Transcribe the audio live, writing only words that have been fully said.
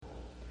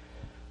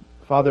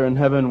Father in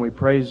heaven, we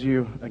praise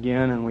you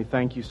again, and we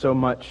thank you so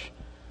much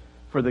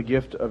for the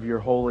gift of your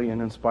holy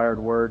and inspired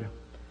word.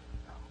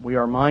 We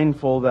are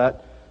mindful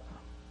that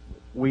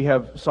we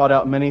have sought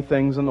out many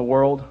things in the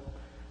world,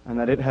 and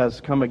that it has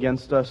come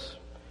against us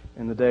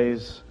in the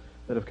days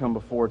that have come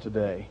before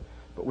today.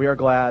 But we are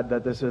glad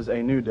that this is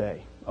a new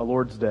day, a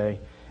Lord's Day,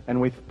 and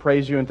we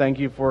praise you and thank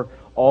you for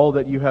all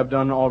that you have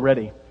done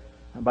already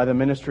by the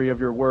ministry of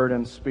your word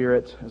and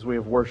spirit as we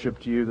have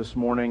worshipped you this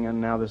morning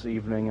and now this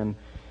evening. And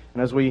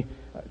as we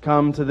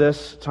come to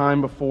this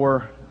time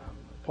before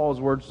Paul's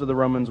words to the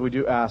Romans, we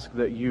do ask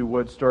that you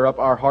would stir up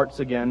our hearts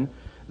again,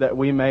 that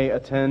we may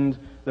attend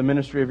the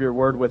ministry of your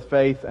word with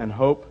faith and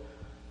hope.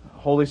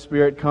 Holy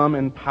Spirit, come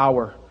in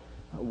power.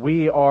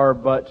 We are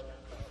but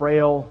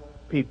frail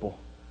people.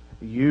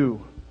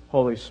 You,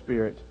 Holy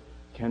Spirit,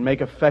 can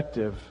make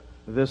effective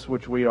this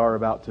which we are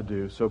about to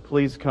do. So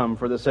please come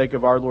for the sake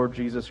of our Lord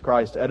Jesus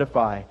Christ.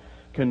 Edify,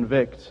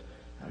 convict,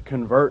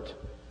 convert,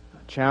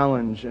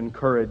 challenge,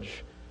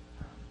 encourage,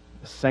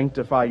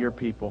 sanctify your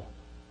people.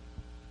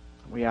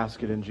 We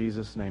ask it in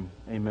Jesus' name.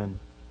 Amen.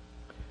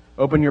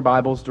 Open your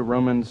Bibles to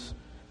Romans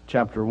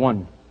chapter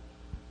 1.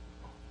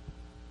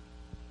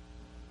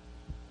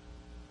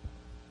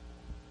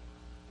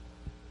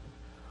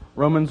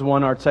 Romans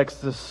 1, our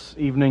text this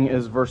evening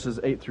is verses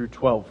 8 through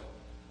 12.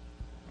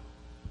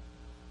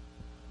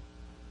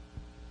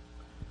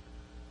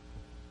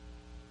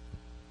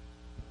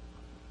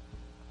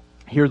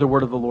 Hear the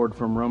word of the Lord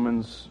from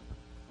Romans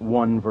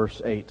 1,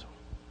 verse 8.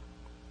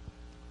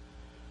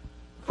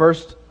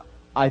 First,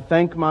 I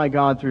thank my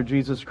God through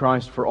Jesus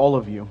Christ for all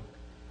of you,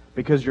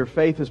 because your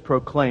faith is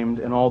proclaimed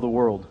in all the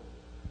world.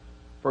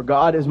 For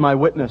God is my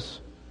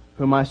witness,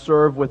 whom I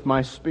serve with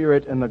my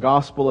spirit in the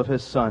gospel of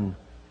His Son,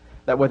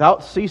 that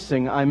without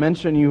ceasing I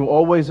mention you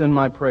always in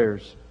my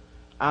prayers,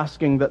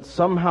 asking that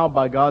somehow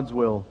by God's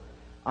will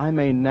I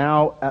may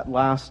now at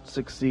last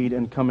succeed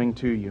in coming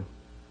to you.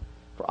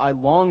 For I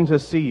long to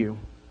see you,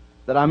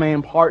 that I may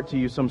impart to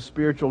you some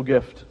spiritual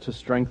gift to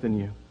strengthen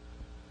you.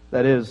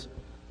 That is,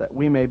 that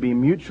we may be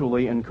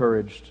mutually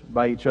encouraged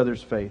by each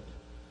other's faith,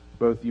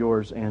 both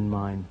yours and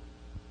mine.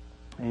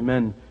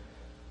 Amen.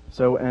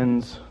 So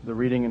ends the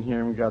reading and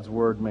hearing of God's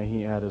Word. May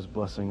He add His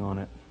blessing on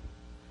it.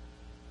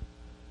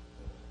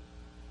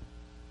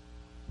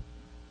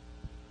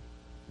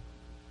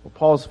 Well,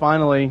 Paul's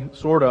finally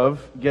sort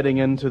of getting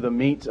into the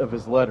meat of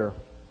his letter.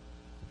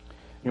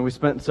 We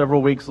spent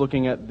several weeks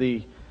looking at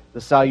the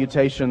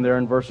salutation there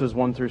in verses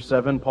 1 through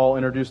 7. Paul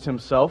introduced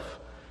himself,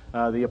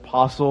 the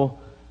apostle,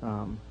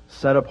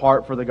 set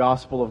apart for the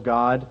gospel of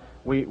God.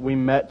 We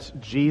met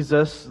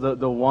Jesus,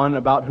 the one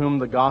about whom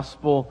the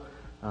gospel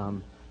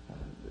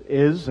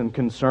is and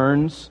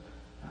concerns.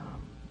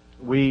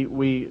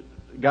 We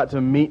got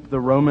to meet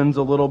the Romans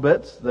a little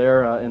bit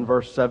there in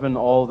verse 7,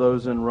 all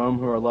those in Rome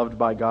who are loved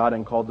by God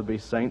and called to be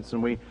saints.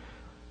 And we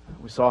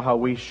saw how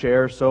we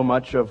share so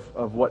much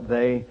of what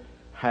they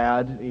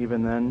had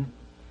even then.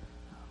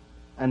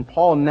 And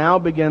Paul now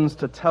begins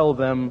to tell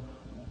them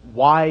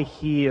why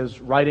he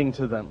is writing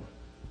to them.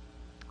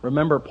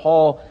 Remember,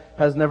 Paul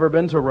has never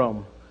been to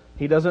Rome.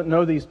 He doesn't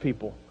know these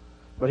people.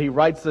 But he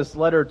writes this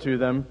letter to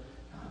them.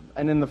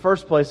 And in the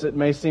first place, it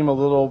may seem a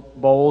little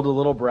bold, a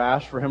little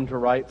brash for him to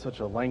write such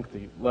a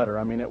lengthy letter.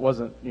 I mean, it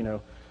wasn't,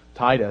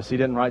 Titus. He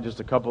didn't write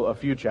just a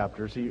few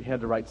chapters. He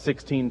had to write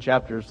 16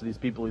 chapters to these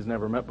people he's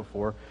never met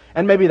before.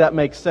 And maybe that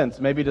makes sense.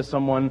 Maybe to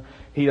someone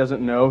he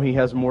doesn't know, he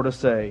has more to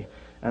say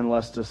and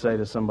less to say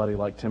to somebody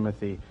like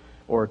Timothy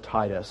or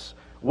Titus.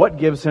 What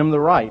gives him the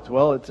right?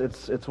 Well,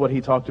 it's what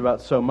he talked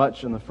about so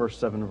much in the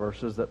first 7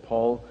 verses, that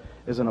Paul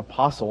is an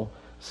apostle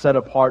set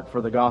apart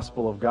for the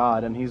gospel of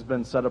God, and he's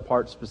been set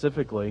apart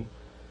specifically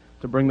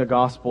to bring the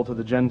gospel to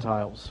the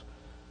Gentiles.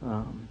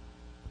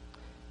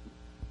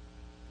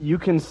 You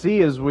can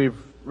see as we've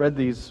read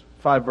these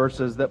 5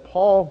 verses that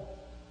Paul,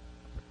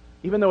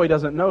 even though he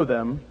doesn't know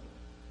them,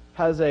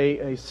 has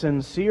a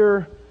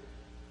sincere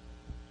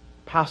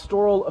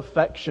pastoral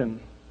affection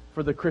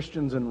for the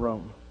Christians in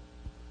Rome.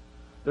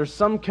 There's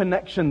some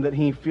connection that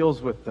he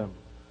feels with them.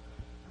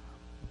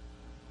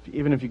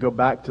 Even if you go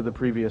back to the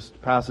previous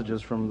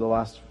passages from the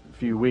last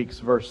few weeks,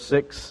 verse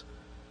 6,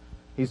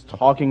 he's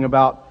talking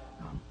about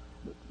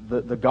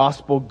the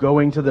gospel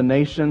going to the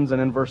nations,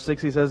 and in verse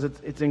 6 he says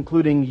it's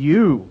including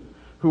you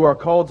who are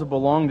called to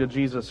belong to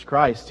Jesus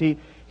Christ.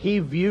 He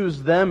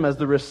views them as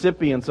the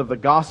recipients of the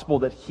gospel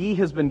that he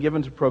has been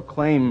given to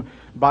proclaim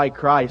by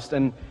Christ.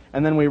 And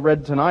then we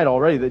read tonight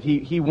already that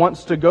he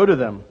wants to go to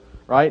them,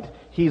 right?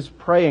 He's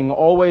praying,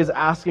 always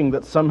asking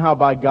that somehow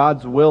by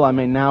God's will I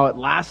may now at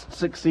last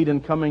succeed in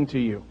coming to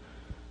you.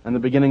 And the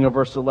beginning of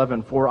verse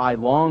 11, for I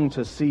long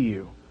to see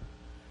you.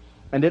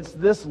 And it's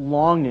this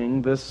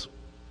longing, this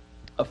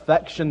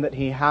affection that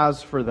he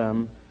has for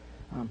them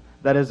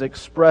that is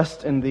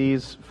expressed in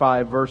these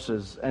 5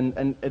 verses.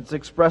 And it's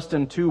expressed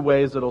in 2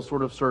 ways that will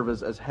sort of serve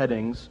as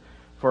headings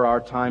for our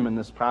time in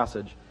this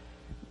passage.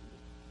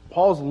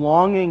 Paul's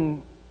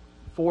longing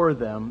for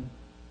them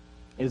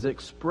is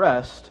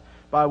expressed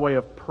by way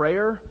of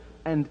prayer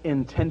and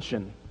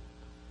intention.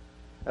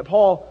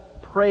 Paul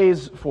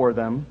prays for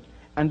them,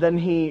 and then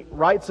he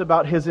writes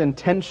about his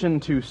intention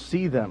to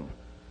see them.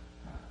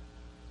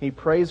 He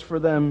prays for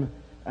them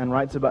and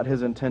writes about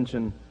his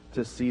intention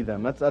to see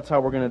them. That's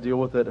how we're going to deal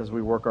with it as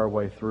we work our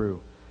way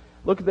through.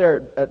 Look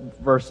there at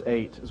verse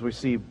 8 as we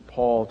see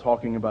Paul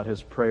talking about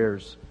his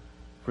prayers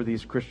for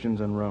these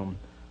Christians in Rome.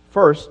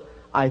 First,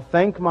 I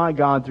thank my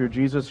God through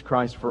Jesus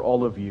Christ for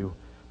all of you,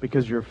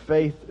 because your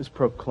faith is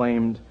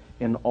proclaimed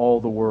in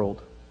all the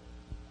world.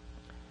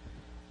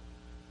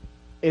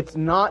 It's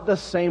not the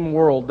same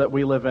world that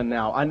we live in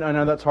now. I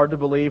know that's hard to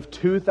believe.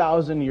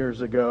 2,000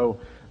 years ago,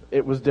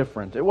 it was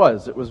different. It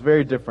was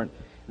very different.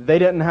 They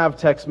didn't have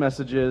text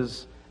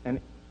messages and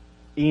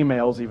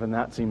emails, even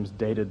that seems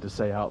dated to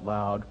say out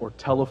loud, or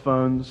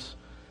telephones.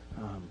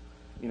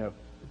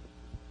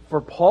 For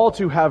Paul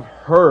to have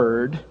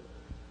heard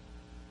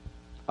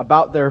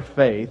about their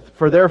faith,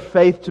 for their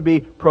faith to be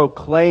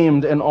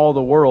proclaimed in all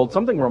the world,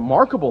 something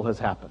remarkable has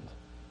happened.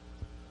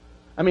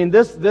 I mean,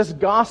 this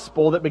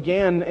gospel that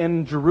began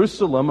in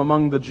Jerusalem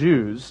among the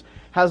Jews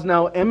has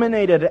now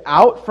emanated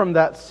out from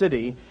that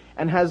city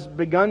and has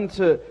begun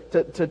to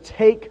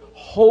take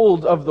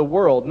hold of the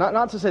world.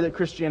 Not to say that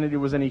Christianity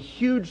was any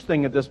huge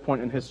thing at this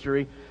point in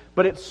history,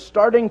 but it's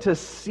starting to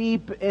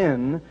seep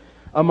in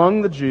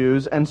among the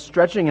Jews and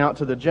stretching out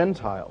to the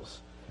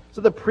Gentiles.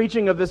 So the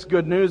preaching of this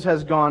good news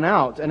has gone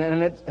out, and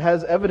it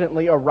has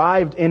evidently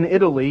arrived in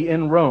Italy,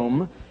 in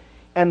Rome,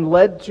 and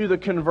led to the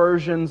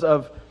conversions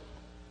of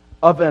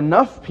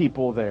enough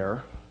people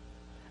there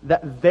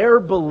that their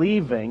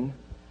believing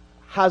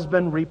has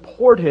been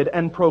reported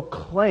and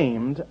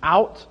proclaimed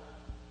out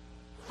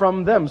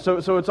from them. So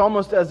it's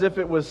almost as if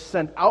it was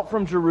sent out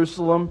from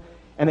Jerusalem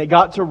and it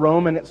got to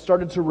Rome and it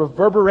started to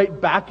reverberate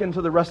back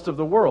into the rest of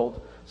the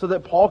world, so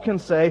that Paul can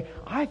say,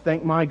 I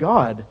thank my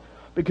God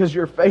because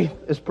your faith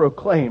is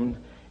proclaimed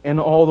in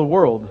all the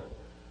world.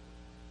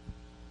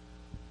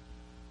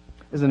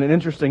 Isn't it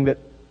interesting that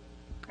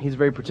he's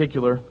very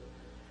particular?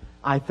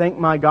 I thank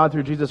my God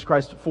through Jesus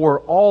Christ for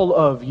all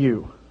of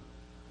you.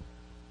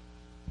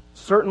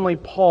 Certainly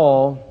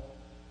Paul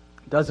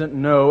doesn't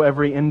know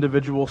every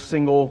individual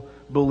single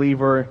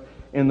believer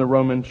in the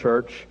Roman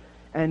church,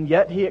 and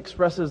yet he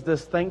expresses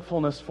this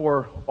thankfulness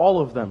for all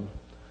of them.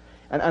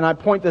 And I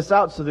point this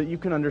out so that you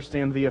can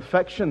understand the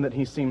affection that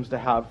he seems to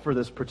have for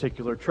this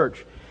particular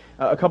church.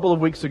 A couple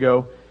of weeks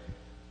ago,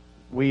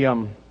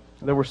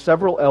 there were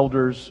several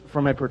elders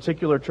from a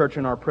particular church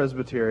in our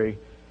presbytery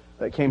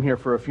that came here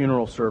for a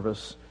funeral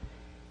service.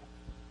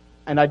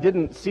 And I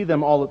didn't see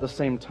them all at the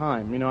same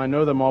time. I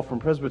know them all from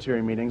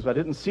presbytery meetings, but I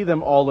didn't see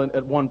them all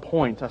at one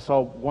point. I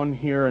saw one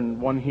here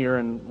and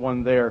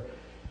one there.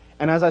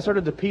 And as I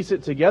started to piece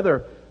it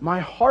together, my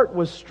heart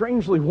was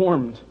strangely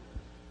warmed.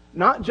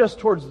 Not just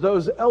towards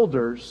those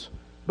elders,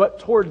 but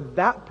toward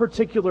that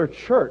particular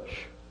church.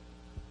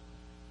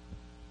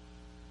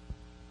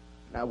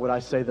 Now, would I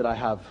say that I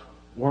have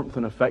warmth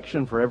and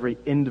affection for every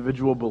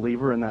individual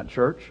believer in that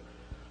church?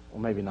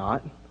 Well, maybe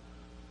not.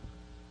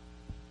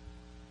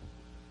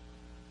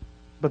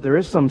 But there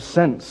is some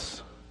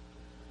sense,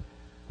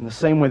 in the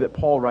same way that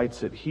Paul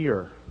writes it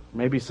here.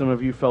 Maybe some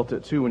of you felt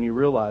it too when you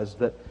realized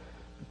that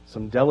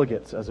some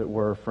delegates, as it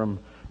were, from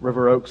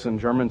River Oaks and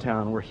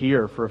Germantown were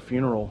here for a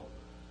funeral.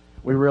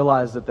 We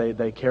realize that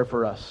they care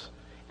for us,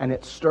 and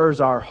it stirs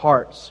our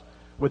hearts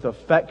with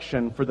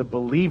affection for the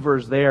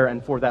believers there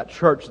and for that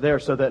church there,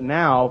 so that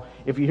now,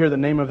 if you hear the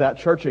name of that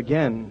church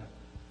again,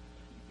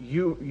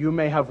 you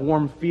may have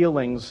warm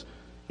feelings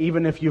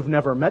even if you've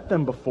never met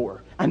them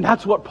before. And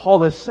that's what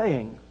Paul is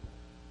saying.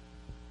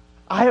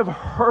 I have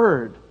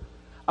heard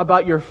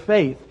about your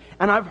faith,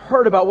 and I've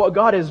heard about what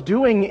God is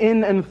doing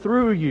in and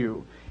through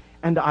you,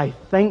 and I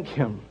thank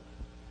Him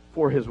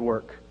for His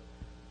work.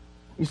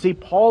 You see,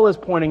 Paul is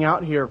pointing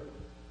out here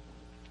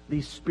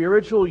the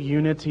spiritual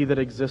unity that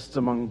exists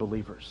among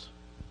believers.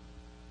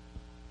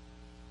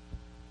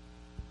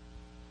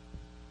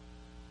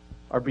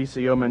 Our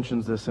BCO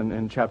mentions this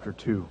in chapter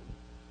 2,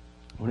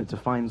 when it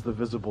defines the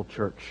visible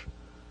church.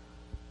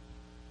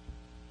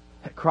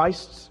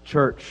 Christ's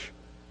church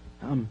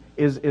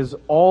is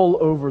all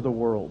over the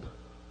world.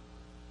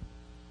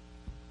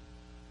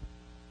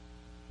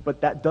 But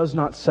that does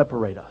not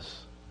separate us.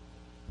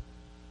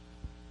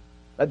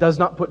 That does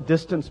not put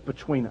distance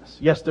between us.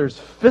 Yes, there's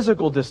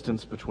physical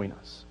distance between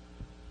us,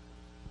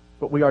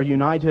 but we are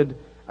united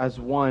as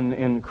one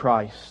in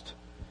Christ.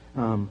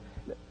 And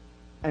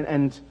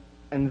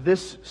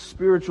this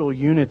spiritual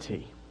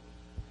unity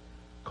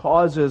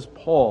causes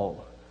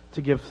Paul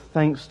to give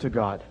thanks to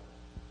God.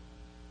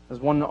 As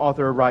one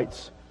author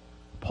writes,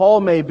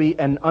 Paul may be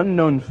an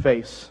unknown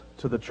face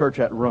to the church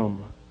at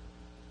Rome,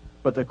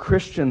 but the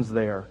Christians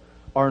there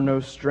are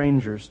no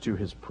strangers to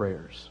his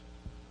prayers.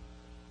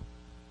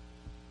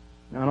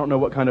 Now, I don't know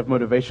what kind of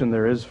motivation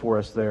there is for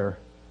us there,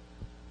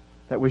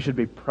 that we should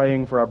be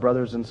praying for our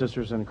brothers and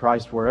sisters in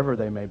Christ wherever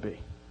they may be.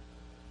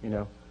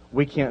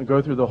 We can't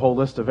go through the whole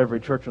list of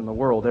every church in the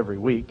world every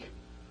week.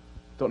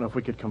 Don't know if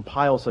we could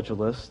compile such a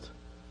list.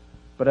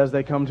 But as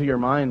they come to your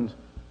mind,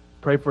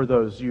 pray for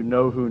those you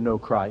know who know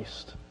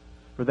Christ,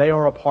 for they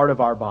are a part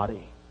of our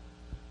body.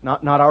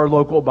 Not our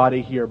local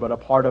body here, but a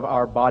part of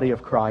our body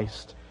of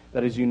Christ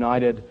that is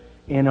united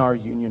in our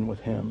union with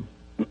Him.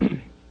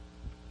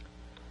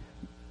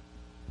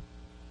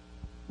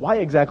 Why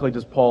exactly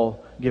does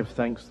Paul give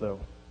thanks, though?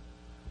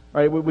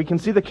 Right? We can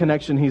see the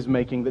connection he's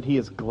making, that he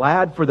is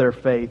glad for their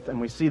faith,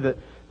 and we see that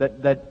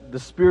the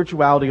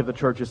spirituality of the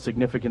church is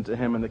significant to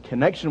him, and the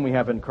connection we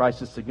have in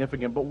Christ is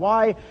significant. But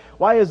why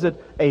is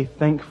it a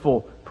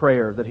thankful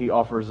prayer that he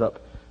offers up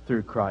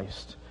through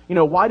Christ?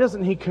 Why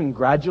doesn't he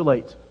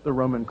congratulate the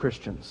Roman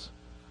Christians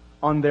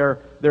on their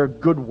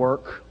good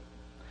work?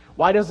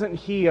 Why doesn't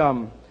he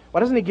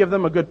give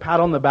them a good pat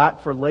on the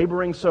back for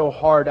laboring so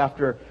hard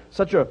after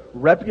such a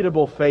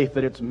reputable faith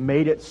that it's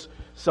made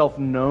itself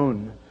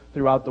known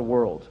throughout the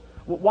world?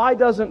 Why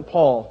doesn't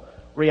Paul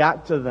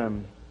react to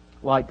them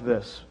like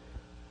this?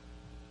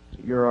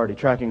 You're already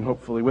tracking,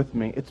 hopefully, with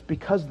me. It's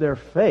because their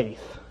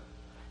faith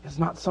is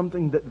not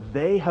something that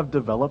they have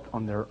developed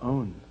on their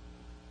own.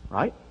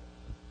 Right?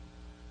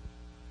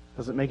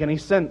 Doesn't make any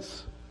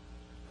sense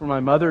for my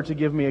mother to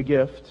give me a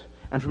gift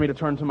and for me to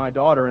turn to my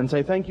daughter and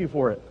say thank you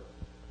for it.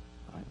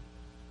 Right?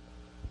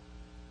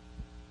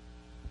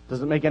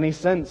 Doesn't make any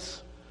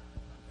sense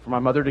for my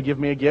mother to give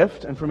me a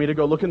gift and for me to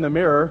go look in the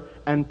mirror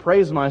and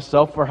praise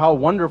myself for how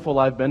wonderful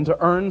I've been to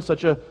earn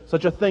such a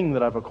thing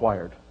that I've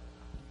acquired.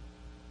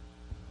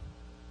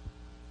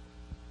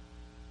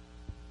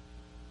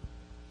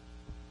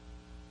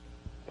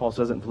 Paul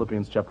says it in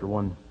Philippians chapter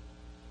 1.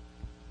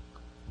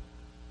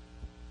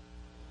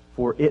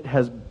 For it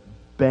has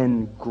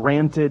been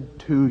granted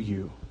to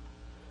you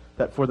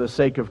that for the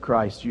sake of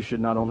Christ you should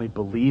not only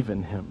believe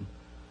in Him,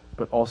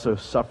 but also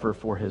suffer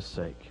for His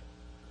sake.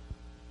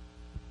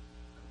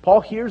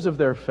 Paul hears of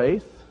their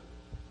faith,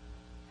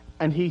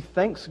 and he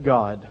thanks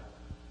God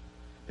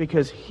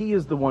because He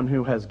is the one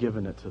who has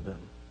given it to them.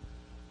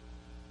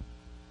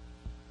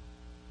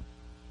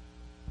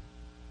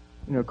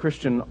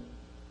 Christian,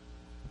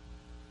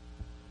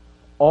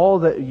 all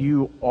that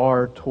you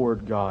are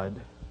toward God,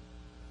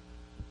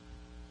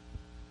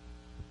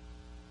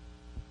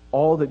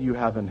 all that you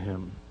have in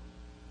Him,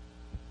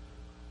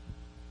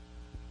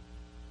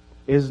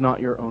 is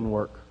not your own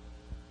work.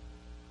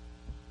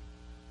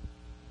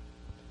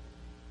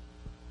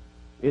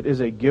 It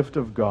is a gift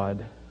of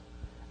God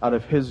out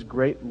of His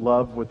great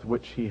love with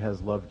which He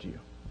has loved you.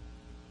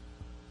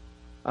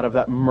 Out of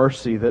that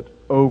mercy that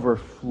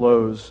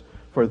overflows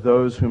for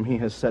those whom He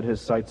has set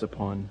His sights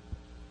upon.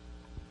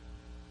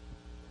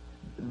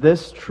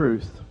 This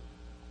truth,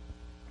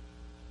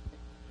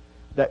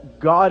 that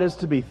God is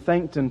to be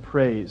thanked and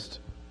praised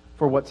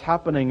for what's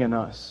happening in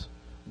us,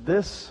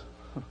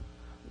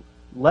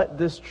 let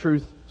this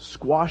truth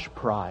squash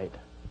pride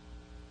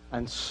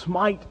and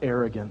smite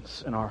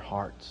arrogance in our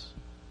hearts.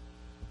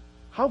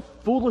 How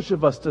foolish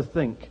of us to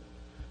think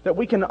that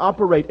we can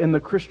operate in the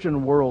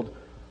Christian world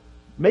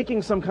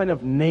making some kind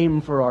of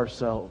name for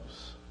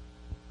ourselves.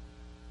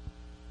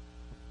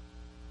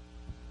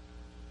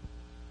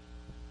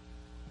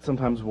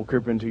 Sometimes will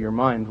creep into your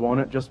mind, won't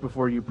it? Just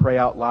before you pray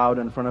out loud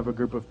in front of a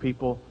group of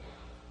people,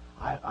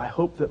 I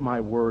hope that my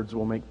words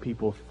will make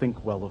people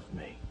think well of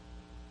me.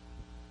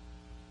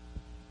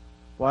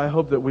 Well, I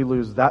hope that we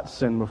lose that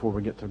sin before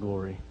we get to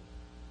glory.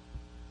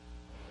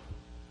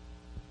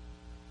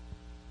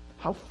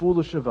 How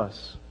foolish of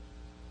us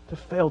to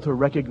fail to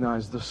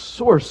recognize the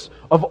source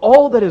of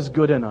all that is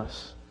good in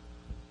us.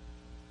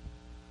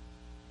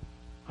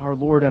 Our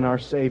Lord and our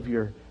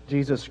Savior,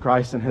 Jesus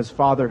Christ, and His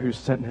Father who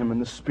sent Him,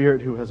 and the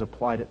Spirit who has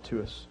applied it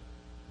to us.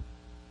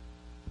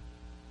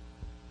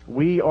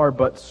 We are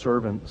but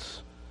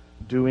servants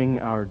doing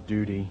our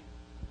duty.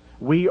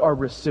 We are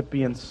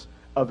recipients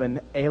of an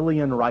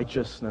alien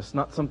righteousness,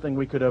 not something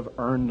we could have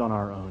earned on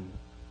our own.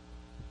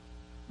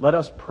 Let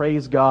us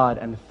praise God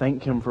and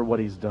thank Him for what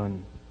He's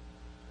done.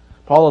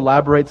 Paul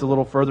elaborates a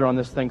little further on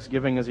this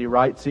thanksgiving as he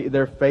writes.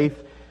 Their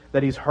faith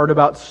that he's heard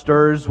about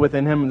stirs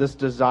within him this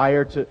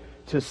desire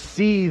to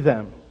see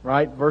them.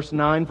 Right? Verse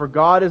 9, for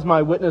God is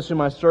my witness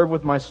whom I serve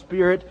with my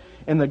spirit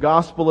in the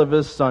gospel of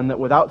His Son, that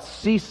without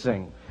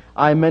ceasing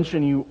I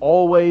mention you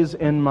always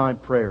in my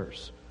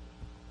prayers.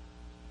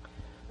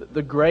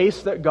 The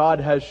grace that God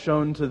has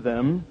shown to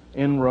them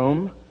in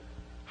Rome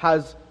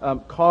has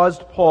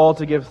caused Paul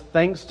to give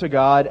thanks to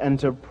God and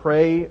to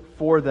pray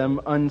for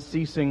them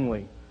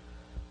unceasingly.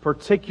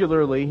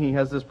 Particularly, he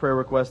has this prayer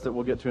request that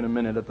we'll get to in a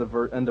minute at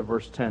the end of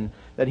verse 10,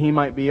 that he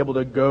might be able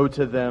to go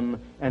to them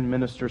and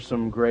minister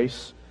some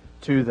grace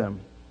to them.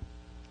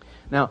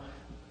 Now,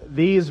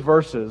 these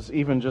verses,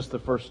 even just the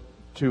first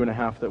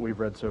 2.5 that we've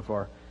read so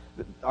far,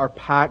 are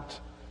packed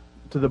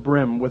to the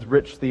brim with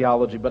rich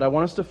theology. But I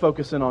want us to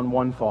focus in on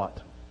one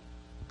thought,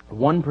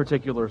 one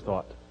particular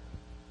thought,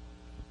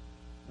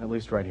 at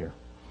least right here.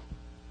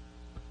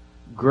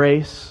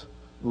 Grace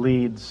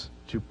leads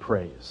to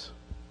praise.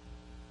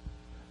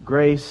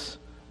 Grace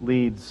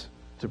leads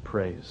to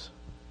praise.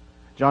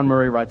 John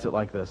Murray writes it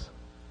like this: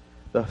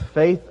 the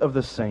faith of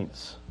the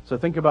saints. So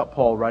think about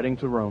Paul writing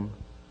to Rome.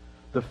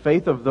 The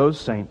faith of those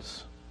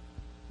saints,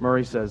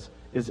 Murray says,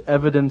 is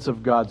evidence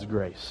of God's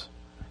grace.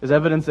 is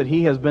evidence that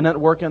He has been at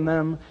work in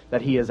them,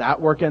 that He is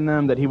at work in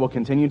them, that He will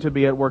continue to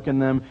be at work in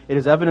them. It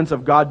is evidence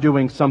of God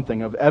doing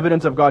something, of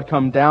evidence of God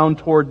come down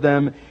toward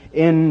them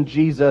in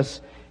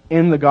Jesus,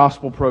 in the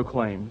gospel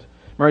proclaimed.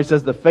 Murray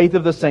says the faith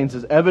of the saints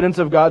is evidence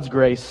of God's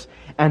grace,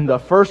 and the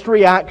first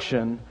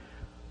reaction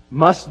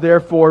must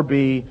therefore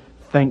be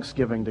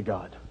thanksgiving to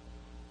God.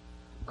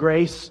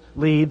 Grace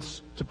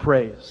leads to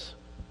praise.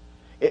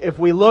 If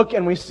we look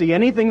and we see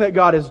anything that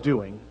God is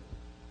doing,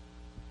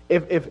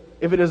 if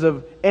it is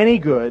of any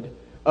good,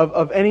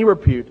 of any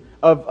repute,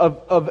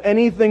 of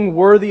anything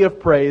worthy of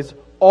praise,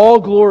 all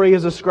glory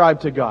is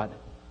ascribed to God.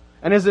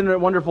 And isn't it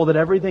wonderful that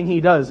everything He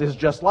does is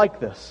just like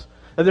this?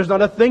 That there's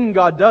not a thing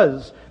God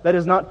does that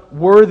is not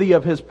worthy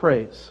of His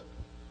praise.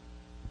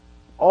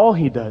 All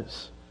He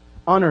does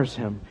honors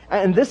Him.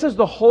 And this is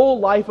the whole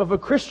life of a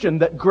Christian,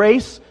 that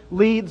grace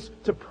leads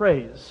to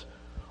praise.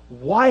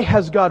 Why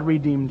has God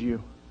redeemed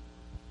you?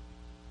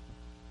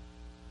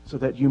 So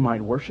that you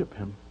might worship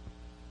Him.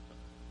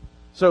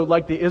 So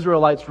like the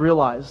Israelites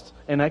realized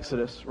in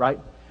Exodus, right?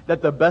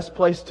 That the best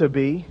place to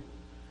be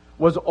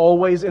was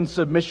always in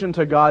submission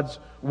to God's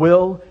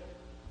will,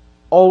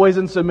 always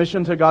in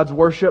submission to God's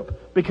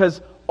worship,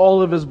 because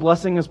all of His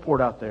blessing is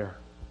poured out there.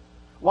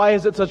 Why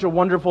is it such a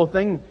wonderful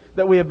thing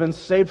that we have been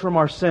saved from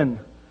our sin?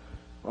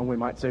 Well, we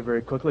might say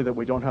very quickly that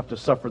we don't have to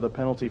suffer the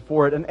penalty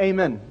for it. And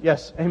amen.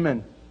 Yes,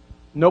 amen.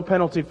 No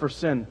penalty for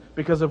sin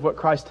because of what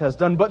Christ has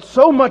done. But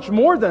so much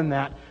more than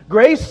that.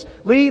 Grace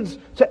leads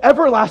to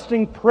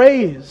everlasting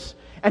praise.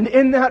 And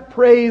in that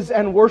praise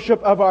and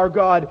worship of our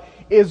God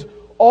is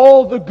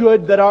all the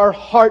good that our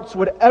hearts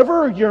would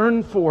ever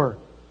yearn for.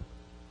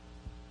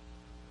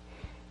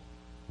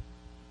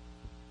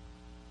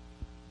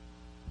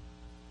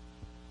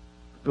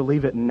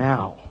 Believe it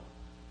now.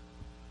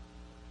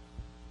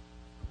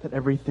 That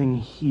everything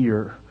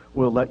here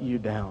will let you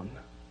down.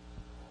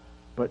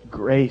 But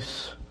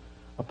grace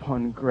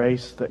upon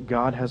grace that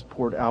God has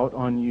poured out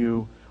on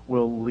you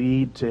will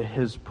lead to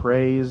His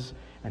praise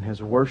and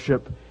His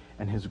worship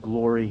and His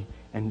glory,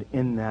 and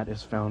in that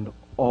is found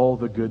all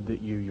the good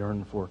that you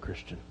yearn for,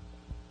 Christian.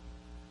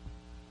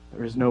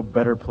 There is no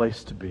better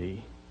place to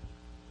be.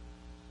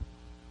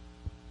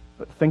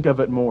 But think of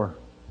it more.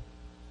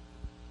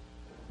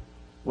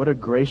 What a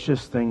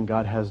gracious thing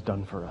God has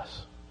done for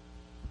us.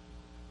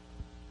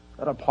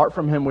 That apart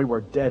from Him we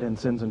were dead in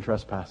sins and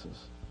trespasses.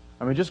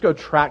 I mean, just go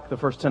track the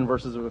first 10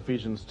 verses of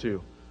Ephesians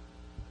 2.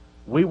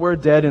 We were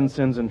dead in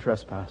sins and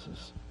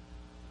trespasses.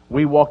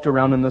 We walked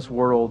around in this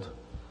world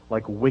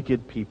like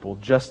wicked people,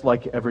 just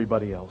like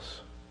everybody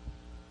else.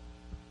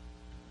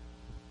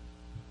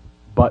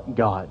 But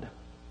God,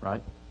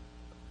 right?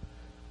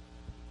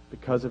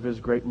 Because of His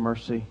great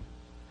mercy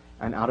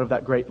and out of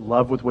that great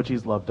love with which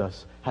He's loved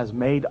us, has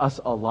made us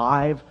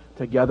alive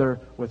together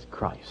with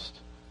Christ.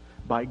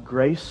 By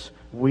grace,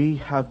 we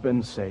have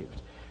been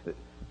saved.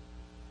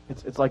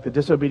 It's like the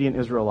disobedient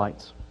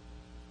Israelites.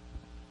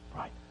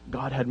 Right?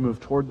 God had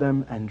moved toward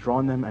them and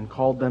drawn them and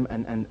called them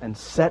and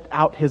set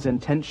out His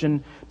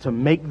intention to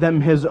make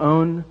them His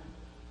own.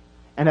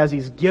 And as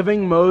He's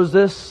giving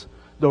Moses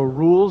the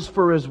rules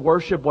for his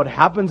worship, what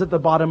happens at the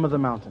bottom of the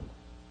mountain?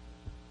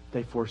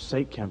 They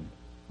forsake Him.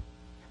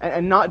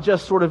 And not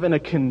just sort of in a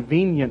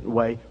convenient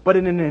way, but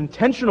in an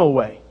intentional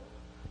way.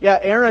 Yeah,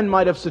 Aaron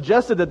might have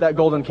suggested that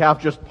golden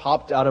calf just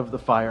popped out of the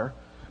fire.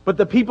 But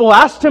the people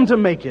asked him to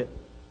make it.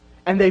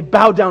 And they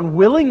bow down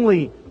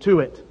willingly to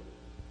it.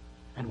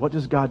 And what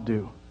does God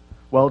do?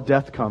 Well,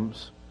 death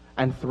comes,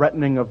 and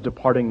threatening of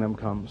departing them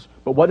comes.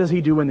 But what does He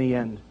do in the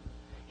end?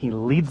 He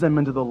leads them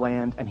into the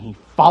land, and He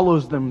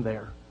follows them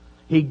there.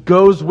 He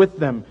goes with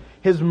them.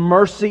 His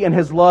mercy and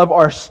His love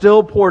are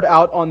still poured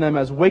out on them,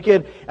 as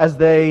wicked as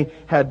they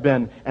had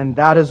been. And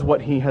that is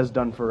what He has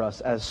done for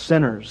us. As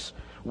sinners,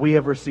 we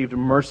have received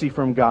mercy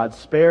from God,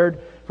 spared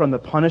from the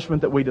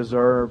punishment that we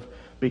deserve.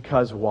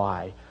 Because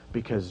why?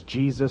 Because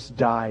Jesus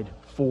died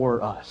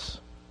for us.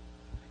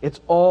 It's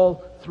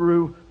all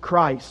through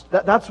Christ.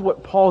 That's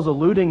what Paul's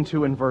alluding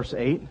to in verse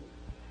 8.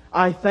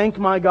 I thank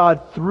my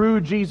God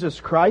through Jesus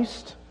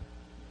Christ.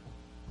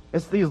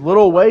 It's these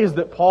little ways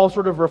that Paul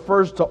sort of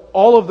refers to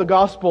all of the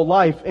gospel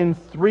life in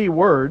 3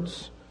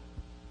 words.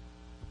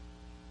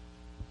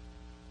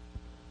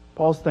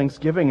 Paul's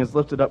thanksgiving is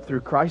lifted up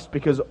through Christ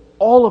because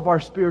all of our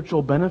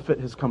spiritual benefit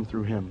has come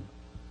through Him.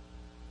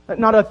 That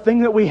not a thing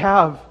that we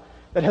have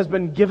that has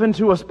been given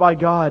to us by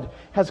God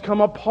has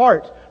come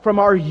apart from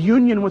our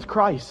union with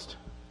Christ,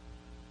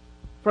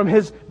 from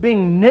His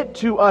being knit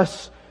to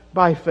us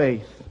by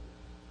faith.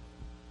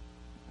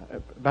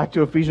 Back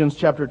to Ephesians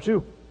chapter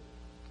 2.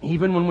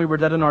 Even when we were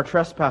dead in our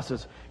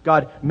trespasses,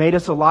 God made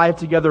us alive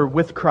together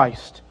with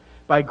Christ.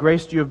 By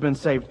grace you have been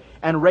saved,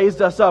 and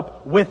raised us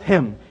up with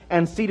Him,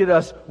 and seated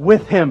us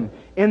with Him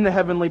in the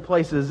heavenly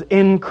places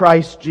in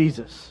Christ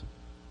Jesus.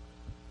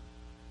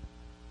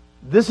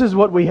 This is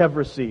what we have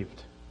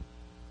received.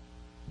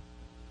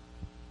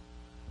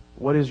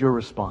 What is your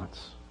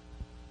response?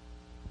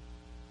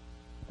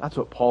 That's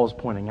what Paul is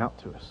pointing out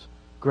to us.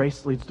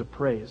 Grace leads to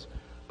praise.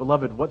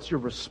 Beloved, what's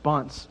your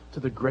response to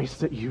the grace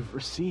that you've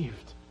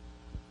received?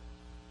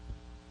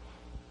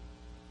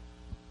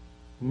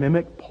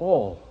 Mimic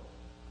Paul.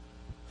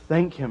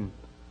 Thank Him.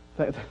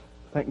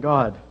 Thank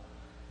God.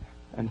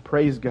 And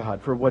praise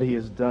God for what He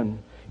has done.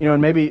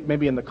 And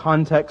maybe in the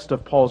context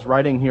of Paul's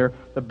writing here,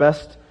 the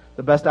best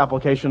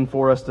application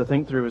for us to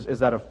think through is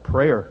that of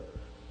prayer.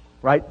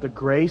 Right? The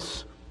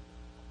grace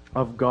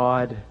of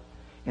God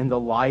in the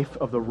life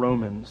of the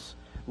Romans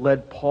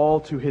led Paul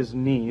to his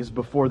knees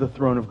before the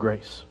throne of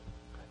grace.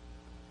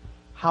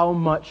 How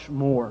much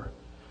more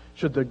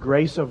should the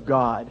grace of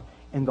God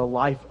in the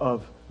life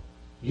of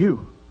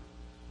you,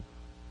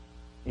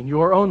 in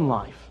your own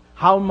life,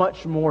 how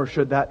much more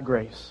should that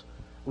grace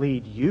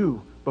lead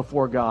you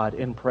before God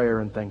in prayer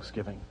and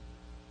thanksgiving?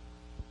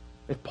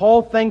 If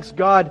Paul thanks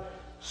God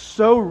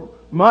so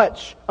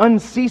much,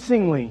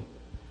 unceasingly,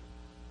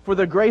 for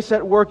the grace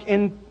at work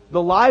in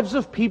the lives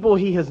of people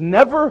he has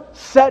never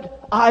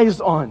set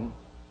eyes on,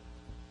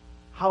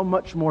 how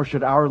much more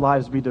should our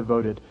lives be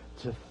devoted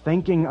to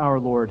thanking our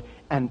Lord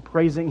and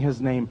praising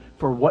His name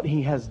for what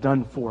He has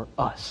done for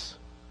us?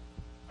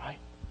 Right?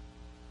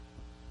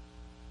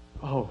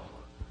 Oh,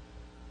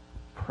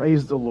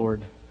 praise the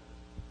Lord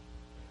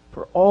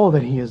for all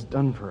that He has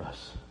done for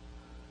us.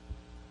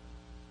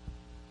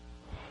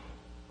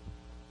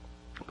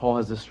 Paul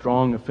has a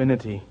strong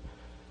affinity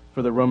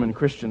for the Roman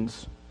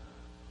Christians.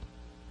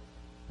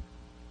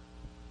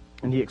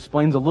 And he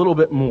explains a little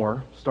bit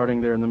more,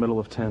 starting there in the middle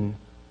of 10,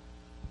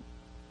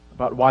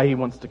 about why he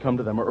wants to come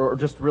to them, or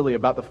just really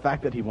about the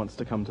fact that he wants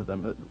to come to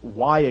them.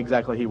 Why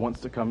exactly he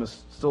wants to come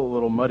is still a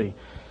little muddy.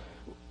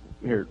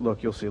 Here,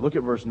 look, you'll see. Look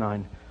at verse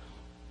 9,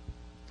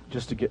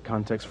 just to get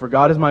context. For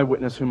God is my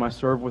witness, whom I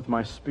serve with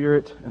my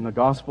spirit in the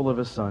gospel of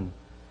His Son,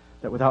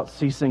 that without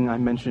ceasing I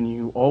mention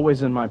you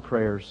always in my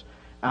prayers,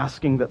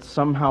 asking that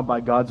somehow by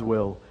God's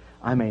will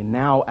I may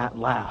now at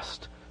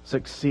last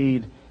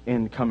succeed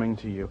in coming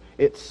to you.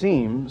 It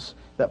seems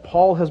that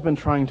Paul has been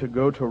trying to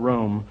go to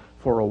Rome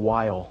for a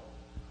while.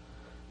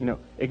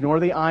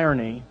 Ignore the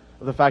irony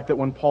of the fact that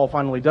when Paul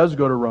finally does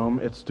go to Rome,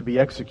 it's to be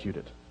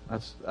executed.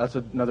 That's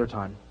another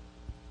time.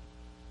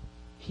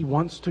 He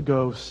wants to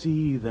go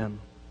see them.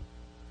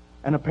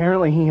 And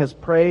apparently he has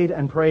prayed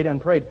and prayed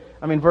and prayed.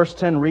 Verse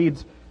 10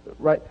 reads,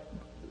 right,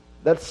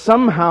 that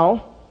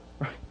somehow,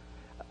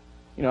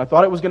 I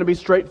thought it was going to be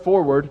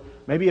straightforward.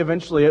 Maybe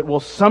eventually it will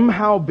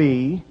somehow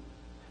be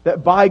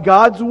that by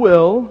God's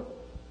will,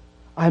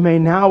 I may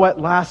now at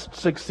last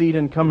succeed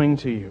in coming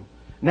to you.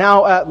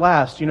 Now at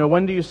last.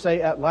 When do you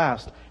say at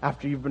last?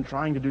 After you've been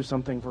trying to do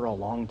something for a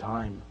long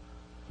time.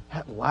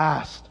 At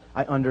last,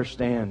 I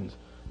understand,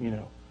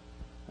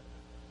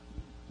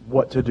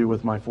 what to do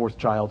with my fourth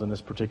child in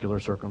this particular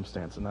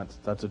circumstance. And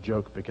that's a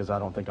joke, because I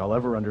don't think I'll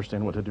ever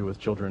understand what to do with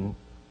children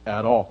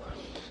at all.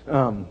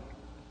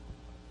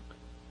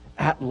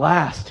 At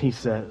last, he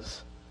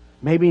says.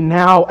 Maybe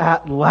now,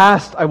 at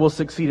last, I will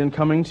succeed in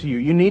coming to you.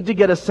 You need to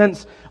get a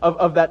sense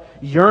of that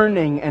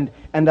yearning and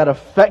that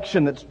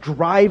affection that's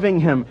driving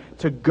him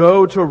to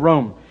go to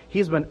Rome.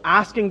 He's been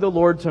asking the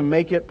Lord to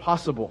make it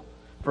possible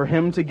for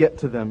him to get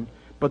to them,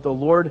 but the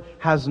Lord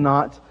has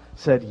not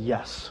said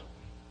yes.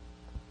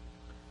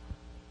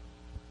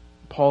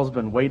 Paul's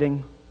been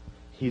waiting.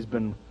 He's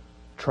been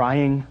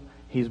trying.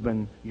 He's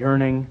been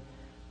yearning,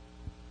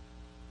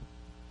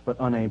 but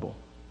unable.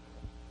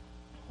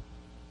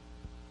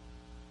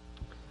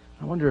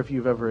 I wonder if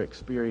you've ever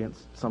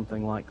experienced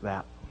something like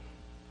that.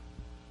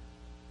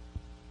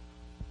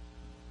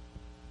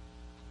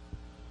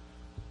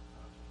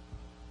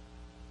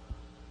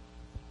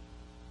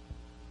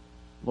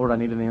 Lord, I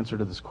need an answer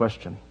to this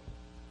question,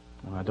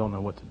 and I don't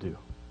know what to do.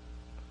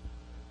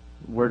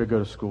 Where to go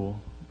to school,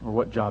 or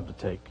what job to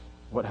take,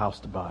 what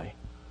house to buy,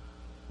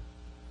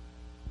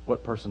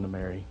 what person to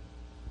marry,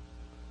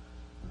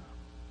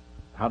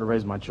 how to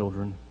raise my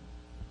children.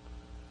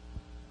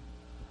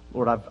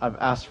 Lord, I've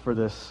asked for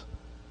this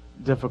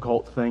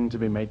difficult thing to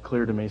be made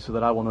clear to me so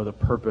that I will know the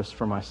purpose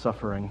for my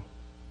suffering.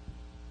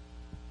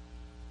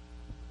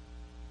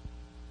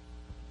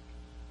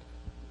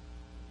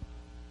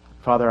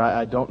 Father,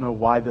 I don't know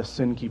why this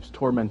sin keeps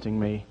tormenting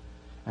me,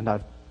 and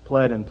I've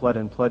pled and pled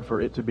and pled for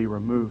it to be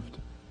removed,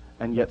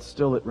 and yet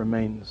still it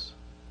remains.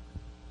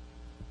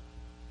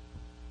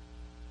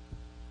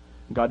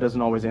 God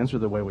doesn't always answer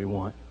the way we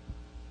want.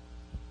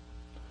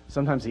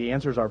 Sometimes He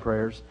answers our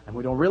prayers, and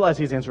we don't realize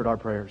He's answered our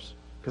prayers,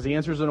 because He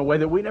answers in a way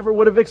that we never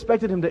would have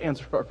expected Him to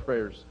answer our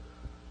prayers.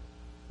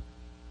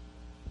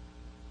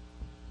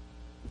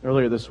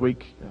 Earlier this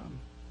week, I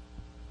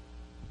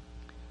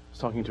was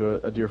talking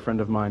to a dear friend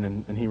of mine,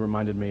 and he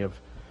reminded me of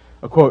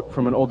a quote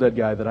from an old dead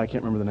guy that I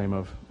can't remember the name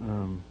of.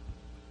 And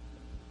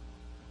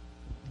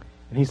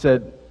he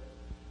said,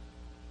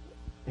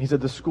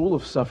 the school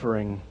of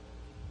suffering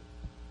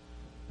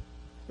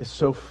is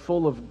so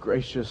full of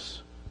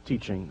gracious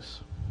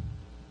teachings,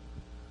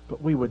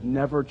 but we would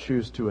never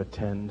choose to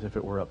attend if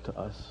it were up to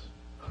us.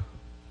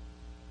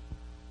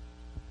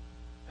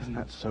 Isn't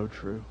that so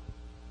true?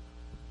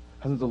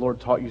 Hasn't the Lord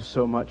taught you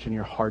so much in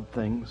your hard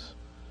things,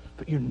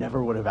 but you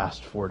never would have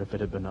asked for it if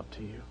it had been up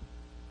to you? And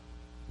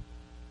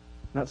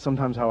that's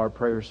sometimes how our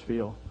prayers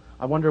feel.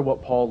 I wonder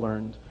what Paul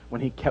learned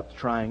when he kept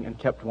trying and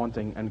kept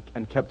wanting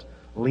and kept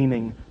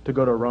leaning to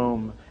go to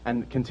Rome,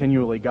 and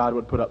continually God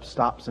would put up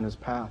stops in his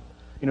path.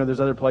 You know, there's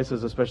other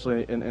places,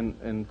 especially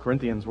in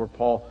Corinthians, where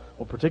Paul,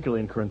 well,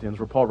 particularly in Corinthians,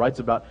 where Paul writes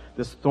about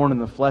this thorn in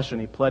the flesh,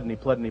 and he pled and he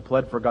pled and he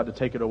pled for God to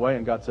take it away,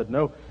 and God said,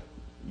 no,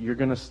 you're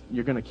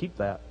gonna keep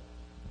that.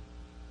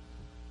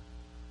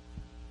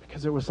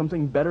 Because there was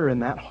something better in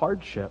that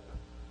hardship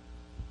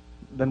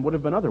than would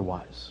have been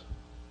otherwise.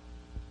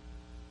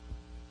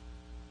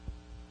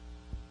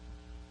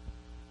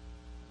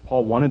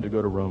 Paul wanted to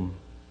go to Rome,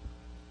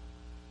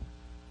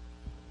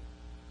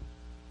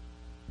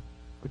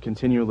 but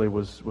continually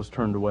was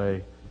turned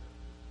away.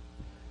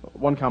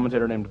 One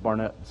commentator named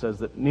Barnett says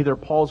that neither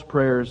Paul's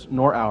prayers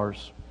nor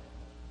ours,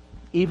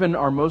 even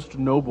our most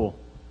noble,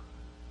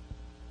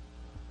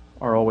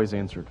 are always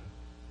answered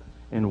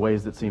in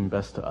ways that seem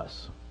best to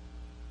us.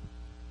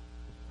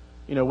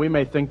 You know, we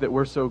may think that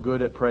we're so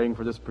good at praying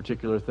for this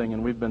particular thing,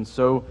 and we've been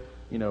so,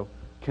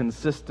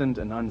 consistent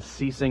and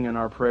unceasing in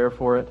our prayer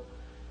for it,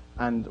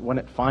 and when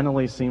it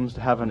finally seems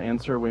to have an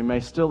answer, we may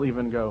still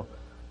even go,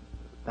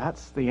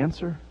 that's the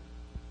answer?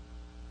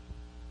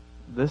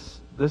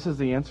 This is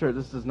the answer?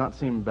 This does not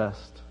seem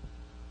best.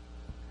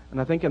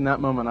 And I think in that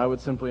moment, I would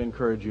simply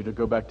encourage you to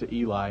go back to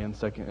Eli in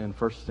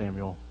 1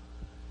 Samuel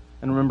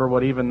and remember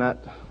what even that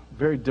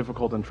very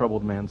difficult and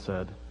troubled man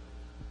said.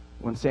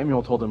 When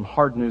Samuel told him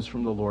hard news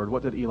from the Lord,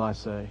 what did Eli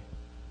say?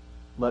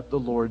 Let the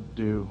Lord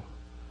do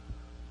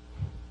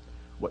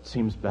what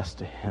seems best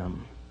to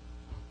him.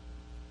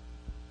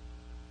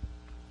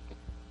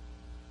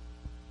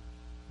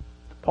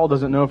 Paul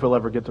doesn't know if he'll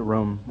ever get to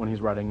Rome when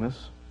he's writing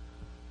this.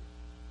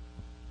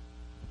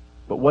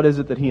 But what is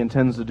it that he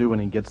intends to do when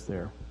he gets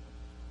there?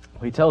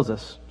 Well, he tells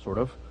us, sort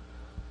of.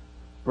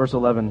 Verse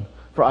 11,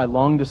 for I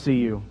long to see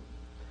you,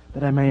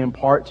 that I may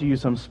impart to you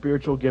some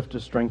spiritual gift to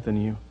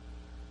strengthen you.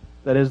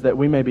 That is, that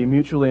we may be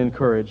mutually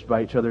encouraged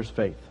by each other's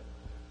faith,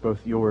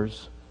 both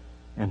yours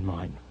and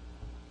mine.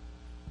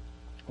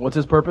 What's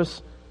his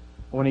purpose?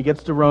 When he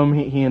gets to Rome,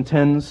 he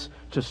intends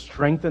to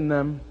strengthen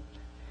them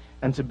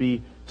and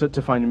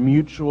to find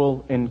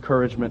mutual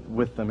encouragement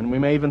with them. And we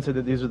may even say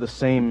that these are the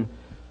same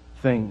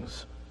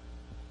things.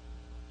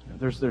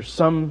 There's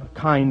some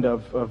kind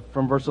of,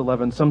 from verse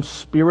 11, some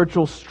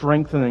spiritual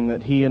strengthening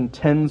that he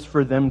intends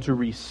for them to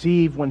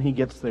receive when he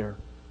gets there.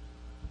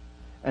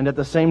 And at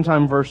the same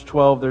time, verse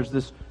 12, there's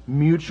this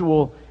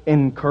mutual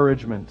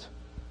encouragement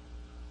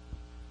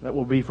that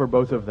will be for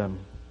both of them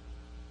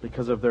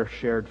because of their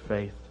shared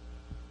faith.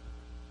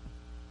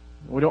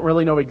 We don't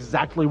really know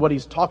exactly what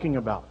he's talking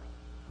about.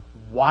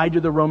 Why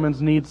do the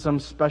Romans need some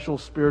special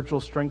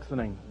spiritual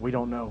strengthening? We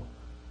don't know.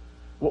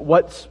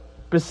 What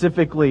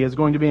specifically is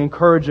going to be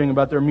encouraging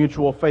about their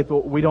mutual faith?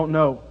 We don't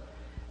know.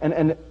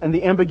 And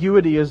the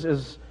ambiguity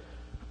is,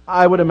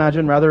 I would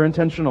imagine, rather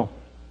intentional.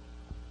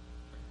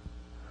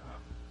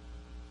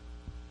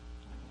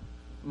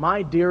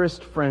 My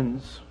dearest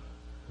friends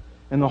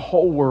in the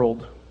whole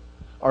world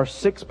are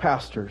 6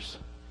 pastors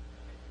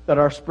that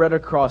are spread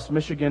across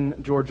Michigan,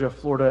 Georgia,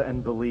 Florida,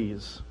 and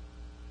Belize.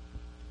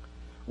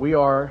 We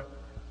are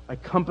a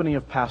company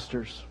of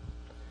pastors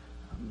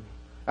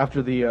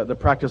after the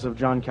practice of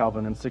John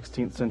Calvin in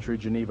 16th century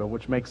Geneva,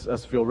 which makes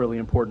us feel really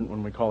important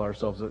when we call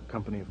ourselves a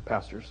company of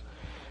pastors.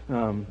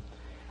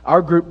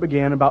 Our group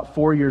began about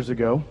 4 years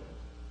ago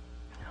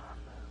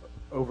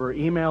over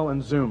email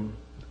and Zoom.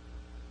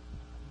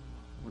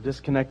 We're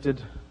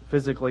disconnected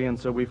physically, and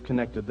so we've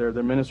connected. They're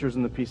ministers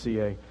in the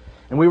PCA.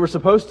 And we were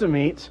supposed to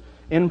meet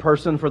in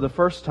person for the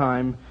first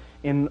time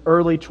in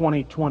early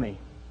 2020.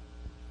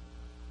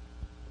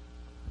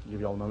 Give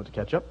you all a moment to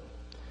catch up.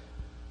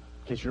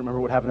 In case you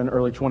remember what happened in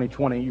early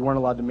 2020, you weren't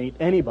allowed to meet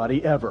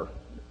anybody ever.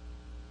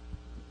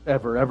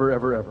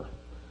 Ever.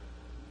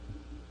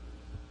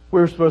 We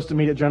were supposed to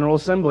meet at General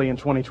Assembly in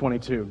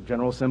 2022.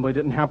 General Assembly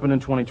didn't happen in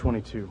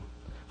 2022.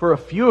 For a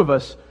few of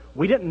us,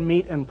 we didn't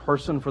meet in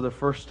person for the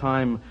first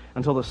time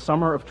until the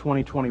summer of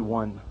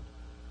 2021.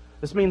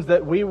 This means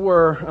that we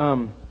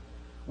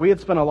had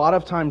spent a lot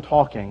of time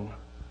talking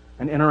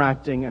and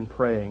interacting and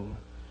praying,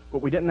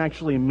 but we didn't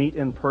actually meet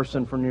in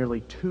person for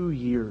nearly 2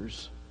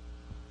 years.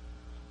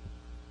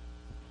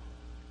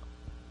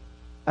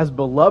 As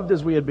beloved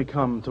as we had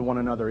become to one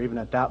another, even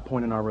at that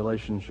point in our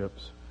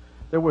relationships,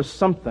 there was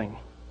something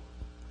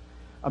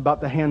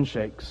about the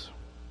handshakes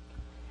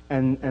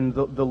and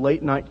the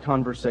late night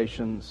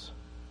conversations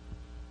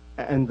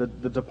and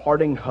the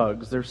departing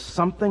hugs. There's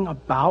something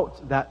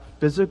about that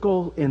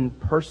physical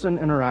in-person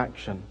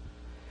interaction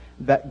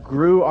that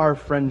grew our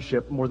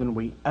friendship more than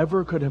we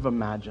ever could have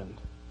imagined.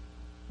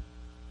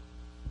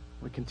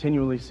 We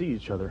continually see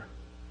each other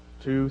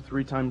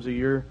 2-3 times a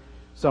year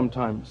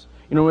sometimes.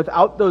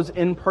 Without those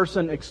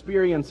in-person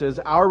experiences,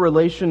 our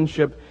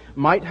relationship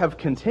might have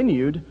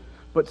continued,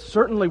 but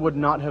certainly would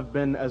not have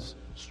been as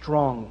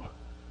strong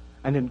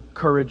and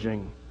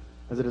encouraging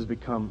as it has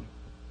become.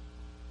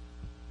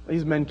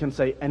 These men can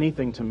say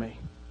anything to me.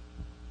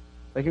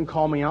 They can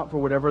call me out for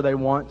whatever they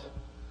want.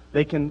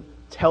 They can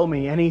tell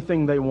me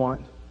anything they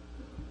want.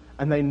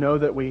 And they know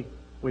that we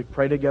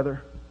pray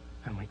together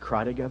and we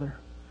cry together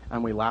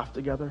and we laugh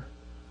together,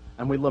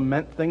 and we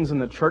lament things in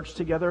the church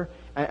together,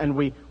 and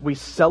we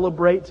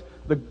celebrate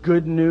the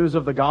good news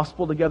of the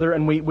gospel together,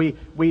 and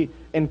we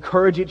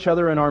encourage each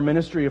other in our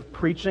ministry of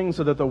preaching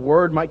so that the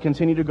word might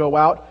continue to go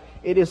out.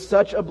 It is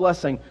such a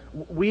blessing.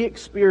 We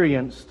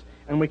experienced,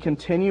 and we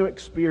continue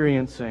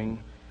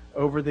experiencing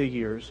over the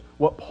years,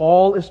 what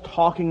Paul is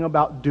talking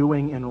about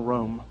doing in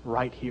Rome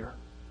right here.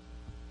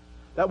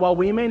 That while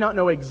we may not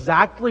know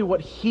exactly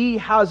what he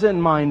has in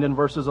mind in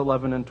verses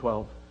 11 and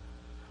 12,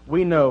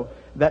 we know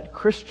that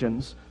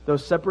Christians, though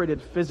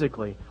separated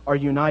physically, are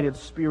united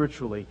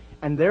spiritually.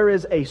 And there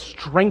is a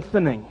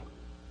strengthening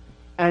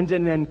and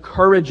an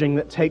encouraging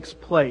that takes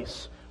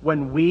place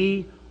when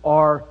we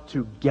are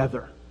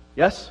together.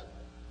 Yes?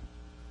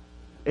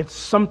 It's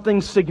something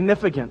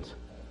significant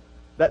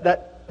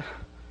that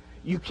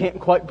you can't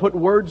quite put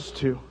words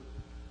to.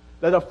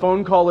 That a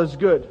phone call is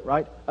good,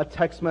 right? A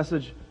text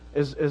message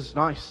is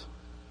nice.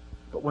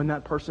 But when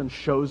that person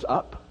shows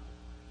up,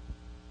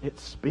 it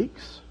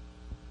speaks.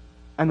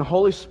 And the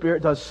Holy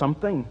Spirit does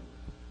something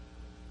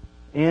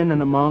in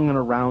and among and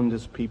around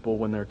His people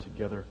when they're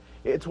together.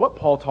 It's what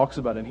Paul talks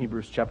about in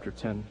Hebrews chapter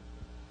 10.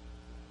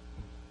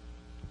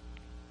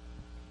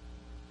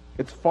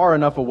 It's far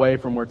enough away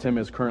from where Tim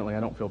is currently. I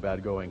don't feel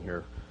bad going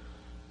here.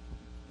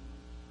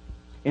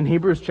 In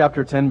Hebrews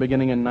chapter 10,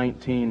 beginning in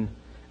 19,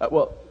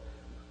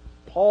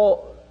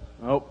 Paul...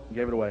 Oh,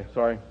 gave it away.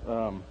 Sorry.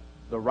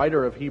 The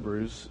writer of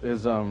Hebrews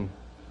is...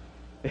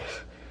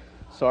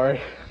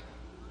 sorry.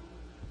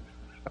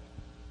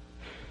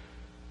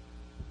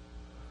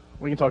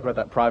 We can talk about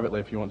that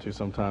privately if you want to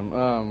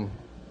sometime.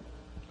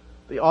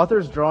 The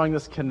author's drawing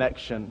this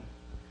connection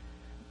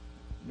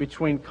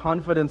between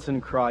confidence in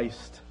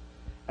Christ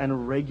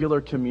and regular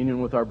communion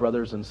with our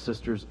brothers and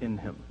sisters in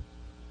Him.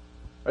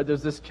 Right,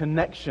 there's this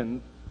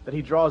connection that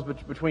he draws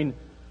between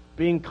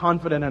being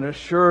confident and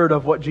assured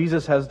of what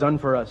Jesus has done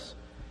for us,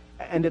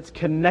 and it's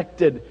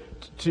connected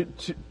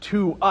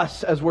to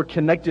us as we're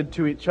connected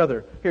to each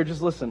other. Here,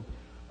 just listen.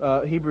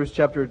 Hebrews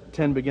chapter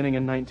 10, beginning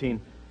in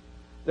 19.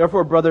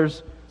 Therefore,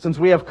 brothers, since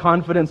we have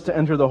confidence to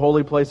enter the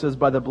holy places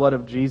by the blood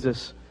of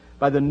Jesus,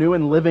 by the new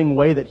and living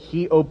way that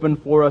He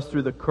opened for us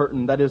through the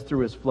curtain, that is,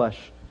 through His flesh.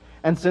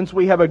 And since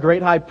we have a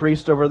great high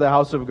priest over the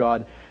house of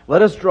God,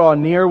 let us draw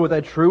near with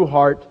a true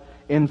heart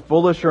in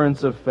full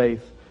assurance of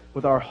faith,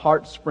 with our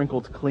hearts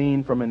sprinkled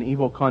clean from an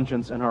evil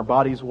conscience and our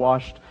bodies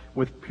washed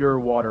with pure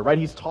water. Right?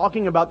 He's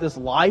talking about this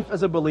life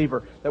as a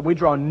believer, that we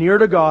draw near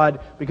to God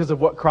because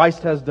of what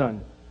Christ has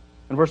done.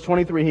 In verse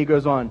 23 he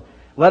goes on,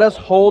 let us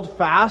hold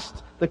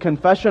fast the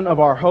confession of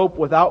our hope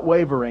without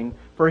wavering,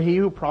 for He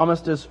who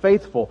promised is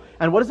faithful.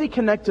 And what does he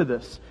connect to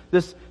this?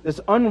 This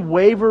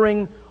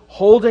unwavering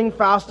holding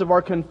fast of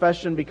our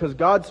confession because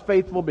God's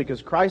faithful,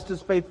 because Christ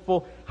is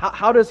faithful.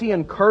 How does He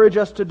encourage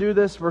us to do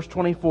this? Verse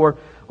 24,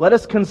 let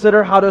us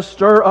consider how to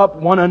stir up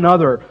one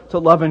another to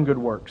love and good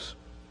works,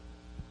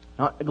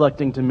 not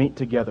neglecting to meet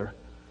together,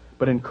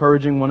 but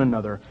encouraging one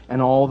another,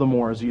 and all the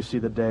more as you see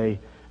the day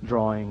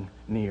drawing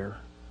near.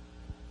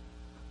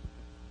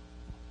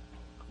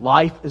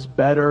 Life is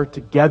better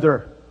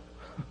together.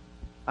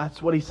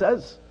 That's what he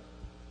says.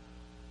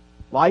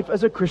 Life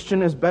as a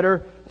Christian is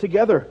better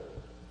together.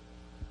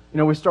 You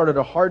know, we started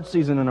a hard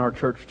season in our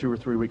church 2 or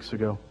 3 weeks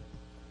ago.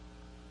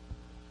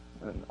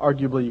 And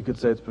arguably, you could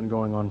say it's been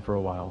going on for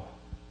a while.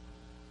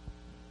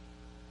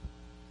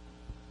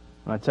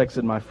 I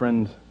texted my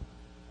friend,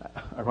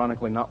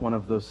 ironically not one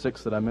of those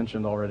 6 that I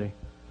mentioned already,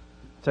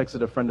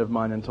 texted a friend of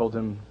mine and told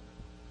him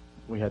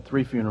we had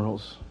 3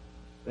 funerals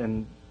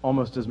in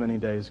almost as many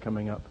days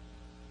coming up.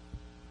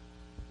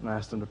 And I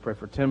asked him to pray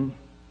for Tim,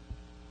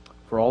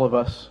 for all of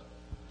us.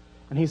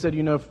 And he said,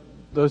 you know,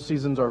 those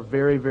seasons are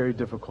very, very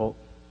difficult.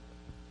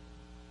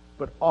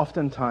 But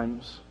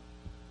oftentimes,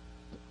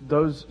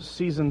 those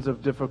seasons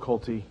of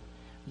difficulty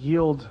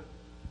yield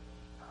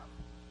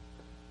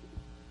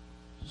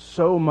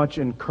so much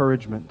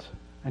encouragement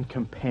and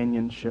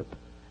companionship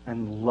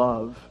and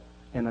love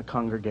in a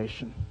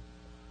congregation.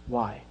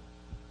 Why?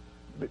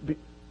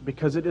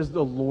 Because it is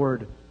the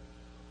Lord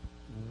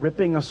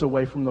ripping us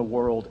away from the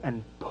world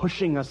and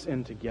pushing us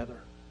in together.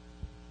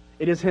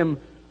 It is Him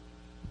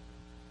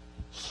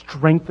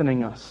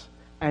strengthening us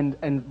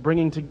and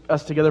bringing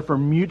us together for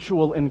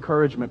mutual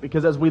encouragement.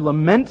 Because as we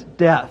lament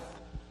death,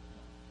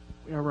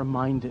 we are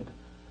reminded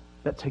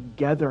that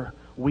together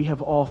we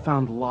have all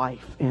found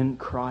life in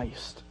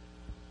Christ.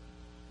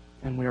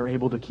 And we are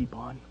able to keep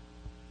on.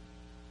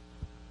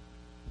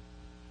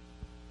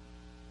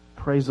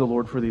 Praise the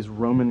Lord for these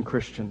Roman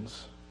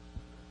Christians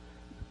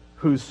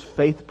whose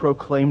faith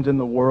proclaimed in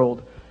the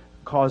world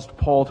caused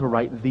Paul to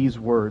write these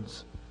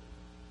words.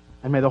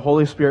 And may the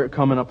Holy Spirit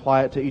come and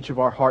apply it to each of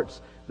our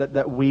hearts,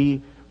 that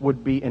we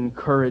would be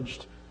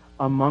encouraged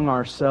among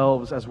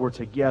ourselves as we're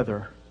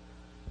together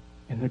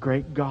in the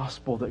great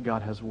gospel that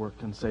God has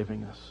worked in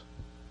saving us.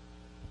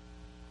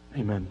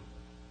 Amen.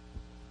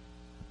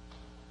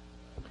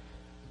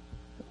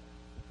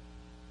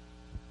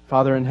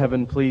 Father in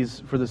heaven,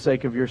 please, for the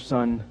sake of your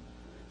Son,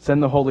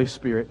 send the Holy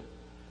Spirit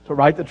to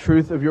write the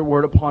truth of your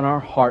word upon our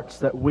hearts,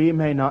 that we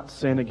may not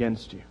sin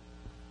against you.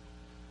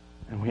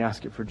 And we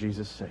ask it for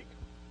Jesus' sake.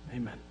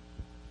 Amen.